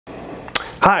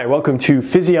Hi, welcome to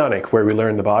Physionic, where we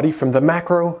learn the body from the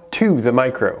macro to the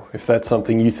micro. If that's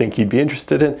something you think you'd be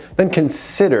interested in, then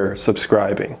consider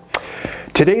subscribing.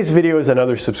 Today's video is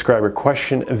another subscriber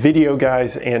question video,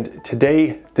 guys, and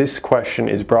today this question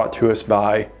is brought to us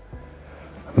by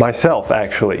myself,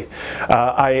 actually.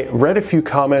 I read a few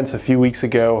comments a few weeks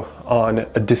ago on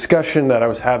a discussion that I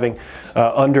was having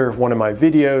under one of my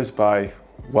videos by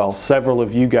several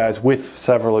of you guys,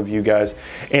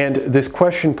 and this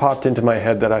question popped into my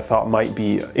head that I thought might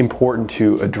be important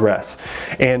to address.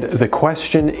 And the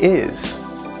question is,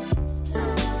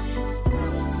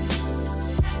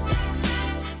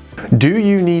 do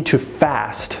you need to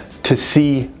fast to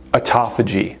see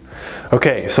autophagy?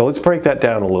 Okay, so let's break that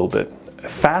down a little bit.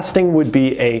 Fasting would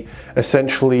be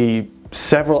essentially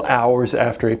several hours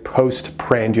after a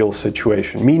postprandial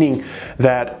situation, meaning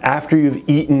that after you've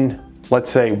eaten, let's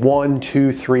say 1,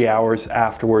 2, 3 hours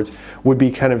afterwards would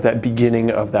be kind of that beginning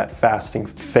of that fasting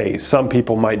phase. Some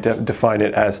people might define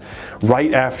it as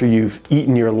right after you've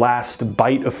eaten your last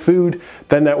bite of food,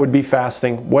 then that would be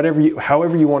fasting.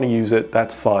 However you want to use it,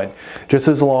 that's fine. Just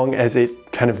as long as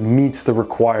it kind of meets the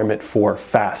requirement for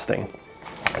fasting.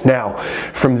 Now,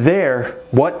 from there,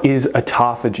 what is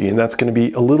autophagy? And that's going to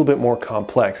be a little bit more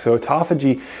complex. So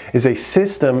autophagy is a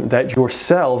system that your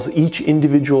cells, each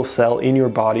individual cell in your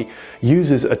body,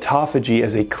 uses autophagy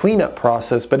as a cleanup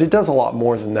process, but it does a lot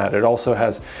more than that. It also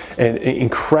has an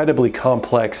incredibly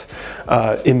complex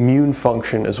immune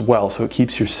function as well, so it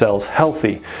keeps your cells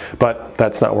healthy. But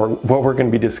that's not what we're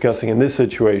going to be discussing in this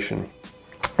situation.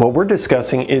 What we're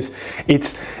discussing is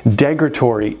its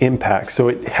degradatory impact. So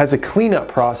it has a cleanup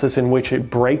process in which it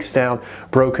breaks down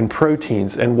broken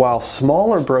proteins. And while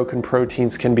smaller broken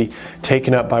proteins can be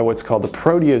taken up by what's called the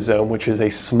proteasome, which is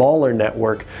a smaller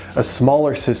network, a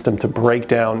smaller system to break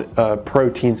down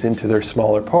proteins into their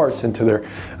smaller parts, into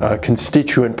their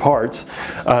constituent parts,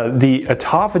 the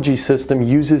autophagy system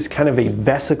uses kind of a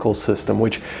vesicle system,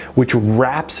 which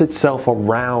wraps itself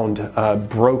around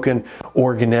broken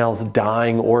organelles,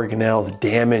 dying organelles,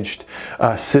 damaged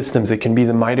systems. It can be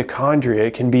the mitochondria,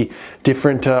 it can be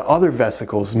different other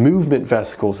vesicles, movement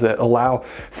vesicles that allow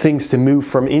things to move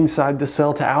from inside the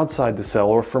cell to outside the cell,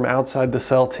 or from outside the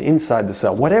cell to inside the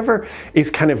cell. Whatever is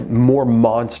kind of more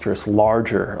monstrous,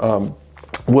 larger,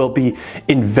 will be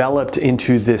enveloped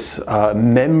into this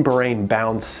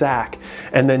membrane-bound sac,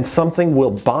 and then something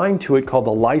will bind to it called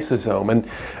the lysosome. And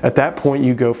at that point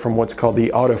you go from what's called the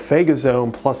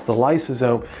autophagosome plus the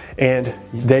lysosome, and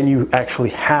then you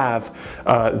actually have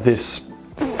this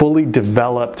fully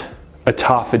developed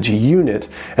autophagy unit.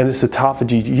 And this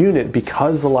autophagy unit,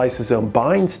 because the lysosome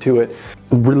binds to it,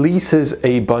 releases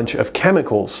a bunch of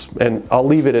chemicals, and I'll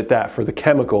leave it at that for the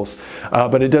chemicals,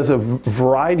 but it does a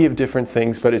variety of different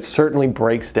things, but it certainly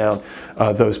breaks down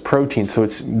those proteins, so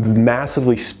it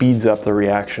massively speeds up the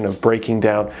reaction of breaking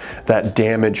down that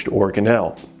damaged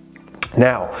organelle.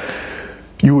 Now,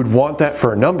 you would want that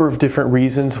for a number of different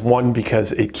reasons. One,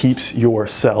 because it keeps your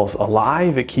cells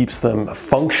alive, it keeps them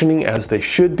functioning as they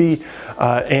should be,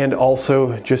 and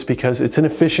also just because it's an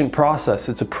efficient process.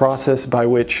 It's a process by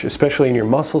which, especially in your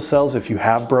muscle cells, if you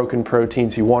have broken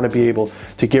proteins, you want to be able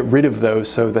to get rid of those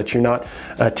so that you're not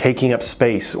taking up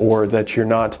space, or that you're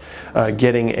not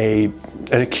getting an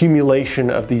accumulation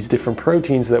of these different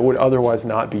proteins that would otherwise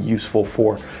not be useful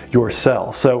for your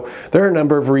cell. So there are a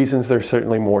number of reasons. There's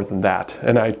certainly more than that.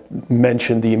 And I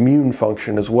mentioned the immune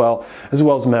function as well as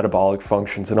metabolic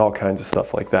functions and all kinds of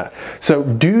stuff like that. So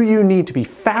do you need to be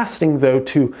fasting, though,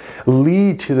 to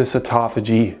lead to this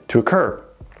autophagy to occur?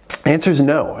 Answer is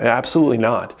no, absolutely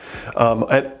not.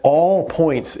 At all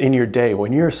points in your day,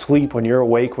 when you're asleep, when you're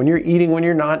awake, when you're eating, when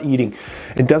you're not eating,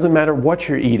 it doesn't matter what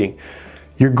you're eating,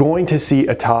 you're going to see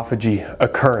autophagy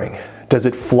occurring. Does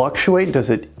it fluctuate? Does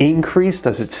it increase?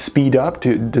 Does it speed up?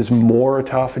 Does more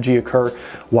autophagy occur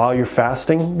while you're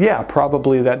fasting? Yeah,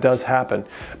 probably that does happen.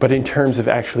 But in terms of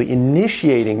actually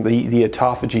initiating the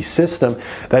autophagy system,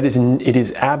 it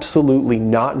is absolutely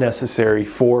not necessary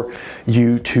for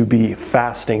you to be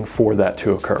fasting for that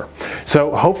to occur.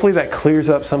 So hopefully that clears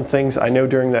up some things. I know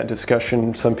during that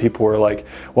discussion, some people were like,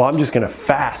 well, I'm just going to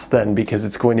fast then because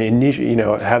it's going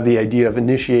to have the idea of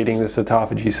initiating this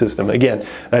autophagy system. Again,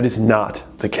 that is not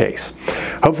the case.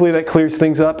 Hopefully that clears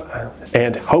things up,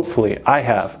 and hopefully I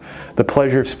have the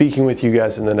pleasure of speaking with you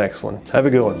guys in the next one. Have a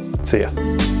good one. See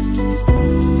ya.